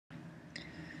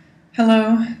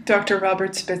Hello, Dr.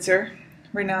 Robert Spitzer,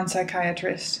 renowned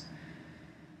psychiatrist.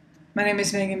 My name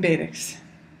is Megan Badix.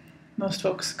 Most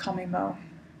folks call me Mo.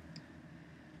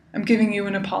 I'm giving you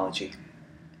an apology.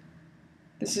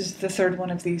 This is the third one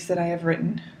of these that I have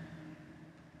written.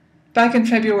 Back in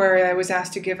February, I was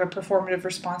asked to give a performative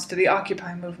response to the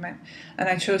Occupy movement, and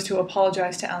I chose to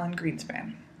apologize to Alan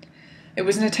Greenspan. It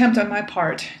was an attempt on my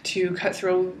part to cut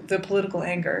through the political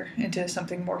anger into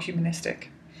something more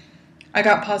humanistic. I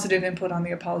got positive input on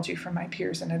the apology from my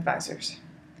peers and advisors.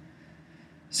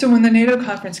 So when the NATO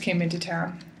conference came into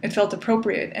town, it felt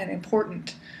appropriate and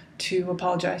important to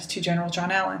apologize to General John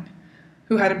Allen,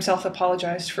 who had himself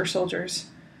apologized for soldiers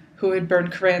who had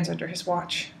burned Korans under his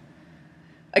watch.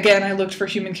 Again, I looked for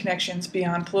human connections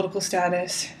beyond political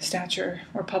status, stature,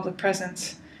 or public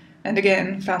presence, and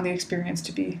again found the experience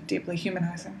to be deeply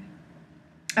humanizing.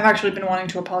 I've actually been wanting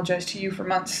to apologize to you for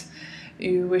months.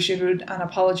 You issued an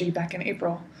apology back in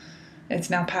April.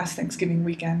 It's now past Thanksgiving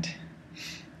weekend.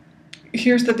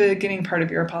 Here's the beginning part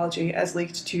of your apology, as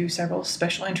leaked to several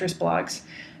special interest blogs.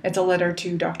 It's a letter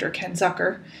to Dr. Ken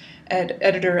Zucker,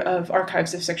 editor of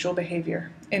Archives of Sexual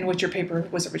Behavior, in which your paper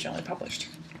was originally published.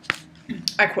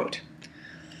 I quote,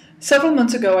 "Several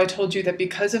months ago, I told you that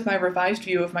because of my revised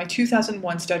view of my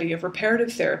 2001 study of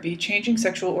reparative therapy changing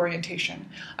sexual orientation,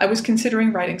 I was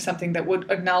considering writing something that would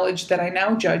acknowledge that I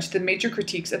now judge the major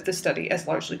critiques of the study as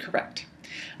largely correct.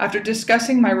 After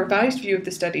discussing my revised view of the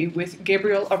study with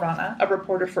Gabriel Arana, a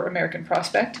reporter for American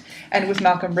Prospect, and with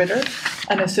Malcolm Ritter,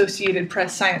 an Associated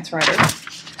Press science writer,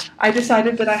 I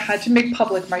decided that I had to make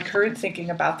public my current thinking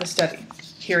about the study.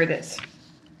 Here it is."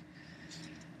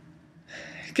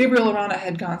 Gabriel Arana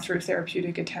had gone through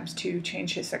therapeutic attempts to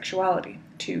change his sexuality,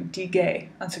 to de-gay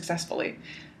unsuccessfully,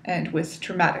 and with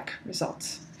traumatic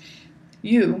results.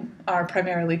 You are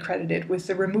primarily credited with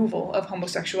the removal of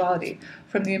homosexuality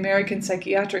from the American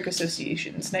Psychiatric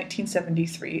Association's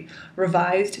 1973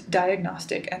 Revised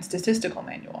Diagnostic and Statistical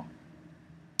Manual.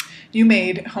 You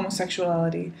made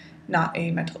homosexuality not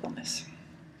a mental illness.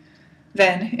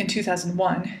 Then, in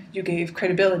 2001, you gave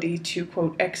credibility to,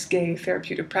 quote, ex-gay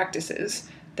therapeutic practices,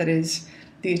 that is,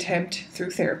 the attempt through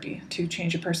therapy to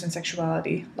change a person's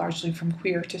sexuality, largely from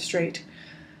queer to straight,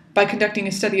 by conducting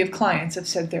a study of clients of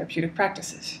said therapeutic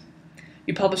practices.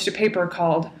 You published a paper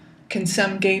called "Can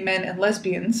Some Gay Men and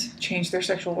Lesbians Change Their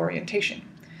Sexual Orientation?"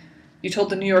 You told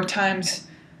the New York Times,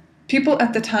 "People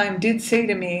at the time did say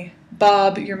to me,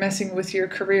 'Bob, you're messing with your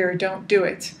career, don't do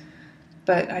it,'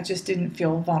 but I just didn't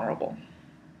feel vulnerable."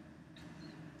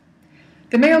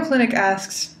 The Mayo Clinic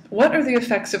asks, what are the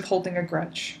effects of holding a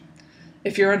grudge?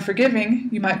 If you're unforgiving,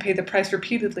 you might pay the price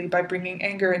repeatedly by bringing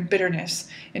anger and bitterness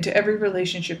into every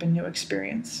relationship and new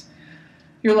experience.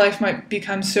 Your life might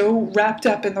become so wrapped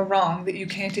up in the wrong that you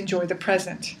can't enjoy the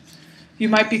present. You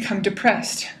might become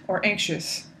depressed or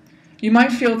anxious. You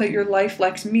might feel that your life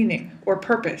lacks meaning or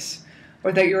purpose,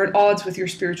 or that you're at odds with your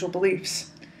spiritual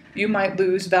beliefs. You might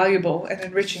lose valuable and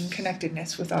enriching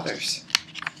connectedness with others.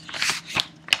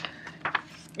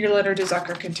 Your letter to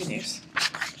Zucker continues.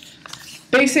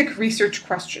 Basic research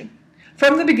question.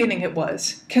 From the beginning it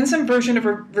was, can some version of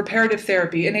reparative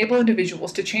therapy enable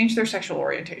individuals to change their sexual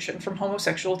orientation from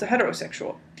homosexual to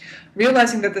heterosexual?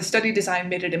 Realizing that the study design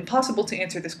made it impossible to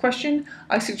answer this question,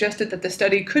 I suggested that the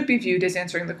study could be viewed as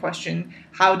answering the question,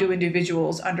 how do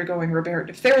individuals undergoing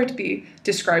reparative therapy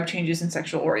describe changes in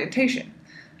sexual orientation?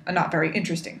 A not very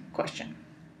interesting question.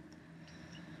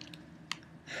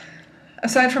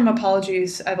 Aside from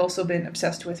apologies, I've also been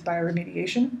obsessed with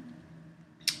bioremediation,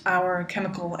 our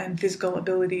chemical and physical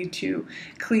ability to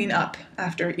clean up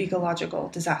after ecological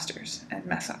disasters and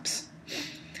mess-ups.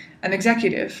 An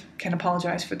executive can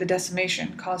apologize for the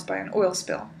decimation caused by an oil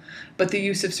spill, but the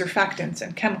use of surfactants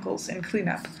and chemicals in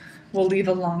cleanup will leave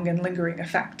a long and lingering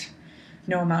effect.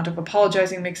 No amount of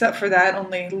apologizing makes up for that,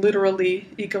 only literally,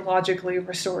 ecologically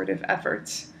restorative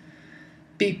efforts.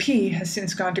 BP has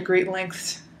since gone to great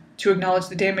lengths to acknowledge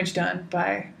the damage done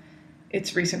by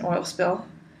its recent oil spill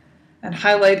and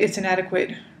highlight its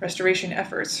inadequate restoration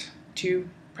efforts to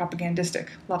propagandistic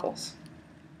levels.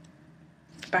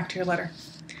 Back to your letter.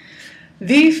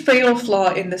 The fatal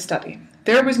flaw in the study.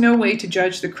 There was no way to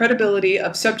judge the credibility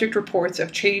of subject reports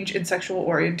of change in sexual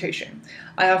orientation.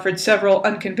 I offered several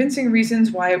unconvincing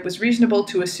reasons why it was reasonable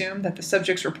to assume that the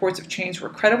subject's reports of change were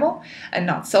credible and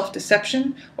not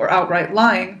self-deception or outright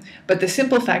lying, but the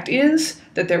simple fact is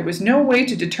that there was no way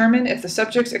to determine if the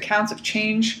subject's accounts of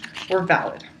change were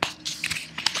valid.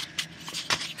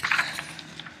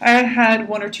 I had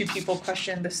one or two people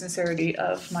question the sincerity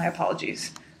of my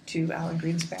apologies to Alan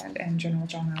Greenspan and General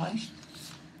John Allen.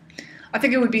 I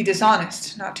think it would be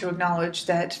dishonest not to acknowledge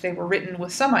that they were written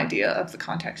with some idea of the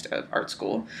context of art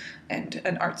school and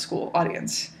an art school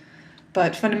audience.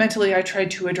 But fundamentally, I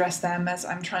tried to address them as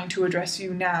I'm trying to address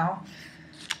you now,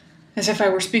 as if I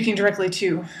were speaking directly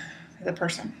to the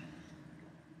person.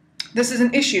 This is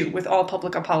an issue with all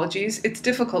public apologies. It's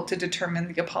difficult to determine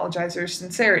the apologizer's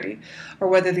sincerity, or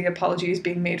whether the apology is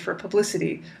being made for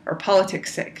publicity or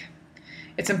politics' sake.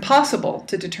 It's impossible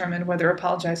to determine whether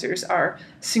apologizers are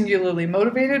singularly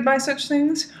motivated by such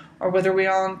things, or whether we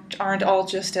aren't all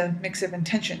just a mix of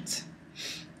intentions.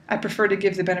 I prefer to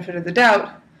give the benefit of the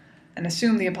doubt and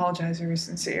assume the apologizer is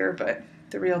sincere, but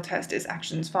the real test is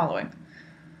actions following,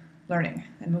 learning,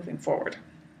 and moving forward.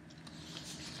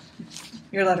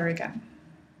 Your letter again.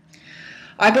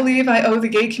 I believe I owe the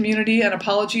gay community an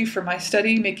apology for my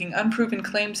study making unproven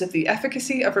claims of the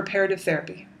efficacy of reparative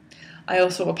therapy. I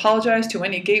also apologize to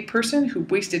any gay person who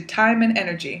wasted time and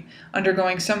energy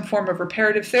undergoing some form of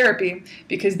reparative therapy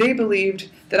because they believed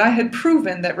that I had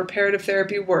proven that reparative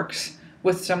therapy works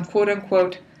with some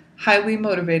quote-unquote highly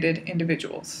motivated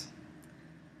individuals.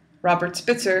 Robert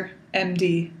Spitzer,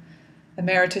 MD,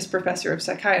 Emeritus Professor of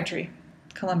Psychiatry,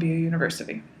 Columbia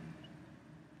University.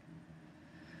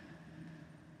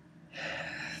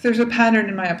 There's a pattern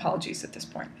in my apologies at this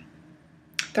point.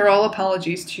 They're all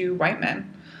apologies to white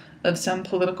men of some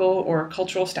political or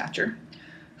cultural stature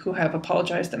who have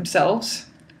apologized themselves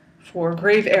for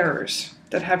grave errors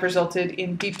that have resulted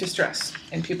in deep distress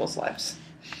in people's lives.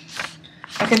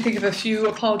 I can think of a few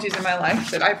apologies in my life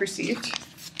that I've received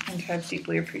and have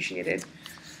deeply appreciated.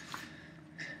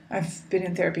 I've been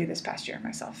in therapy this past year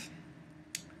myself.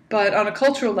 But on a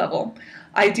cultural level,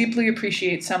 I deeply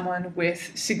appreciate someone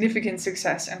with significant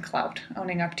success and clout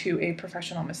owning up to a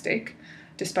professional mistake,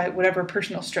 despite whatever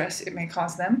personal stress it may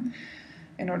cause them,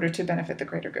 in order to benefit the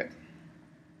greater good.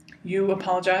 You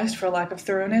apologized for a lack of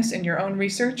thoroughness in your own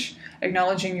research,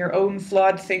 acknowledging your own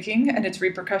flawed thinking and its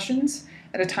repercussions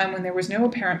at a time when there was no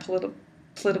apparent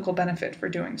political benefit for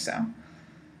doing so.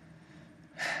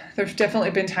 There's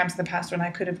definitely been times in the past when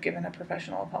I could have given a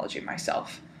professional apology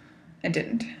myself and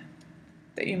didn't.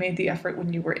 That you made the effort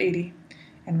when you were 80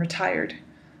 and retired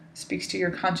speaks to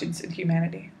your conscience and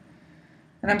humanity.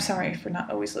 And I'm sorry for not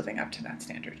always living up to that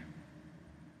standard.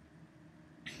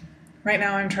 Right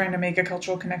now I'm trying to make a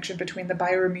cultural connection between the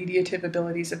bioremediative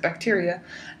abilities of bacteria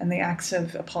and the acts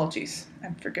of apologies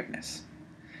and forgiveness.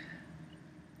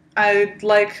 I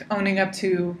like owning up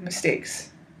to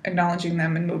mistakes, acknowledging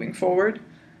them and moving forward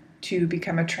to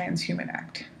become a transhuman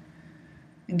act.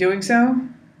 In doing so,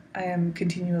 I am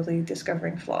continually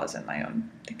discovering flaws in my own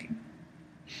thinking.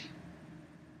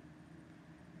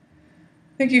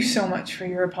 Thank you so much for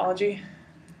your apology.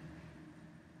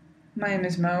 My name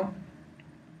is Mo.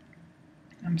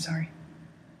 I'm sorry.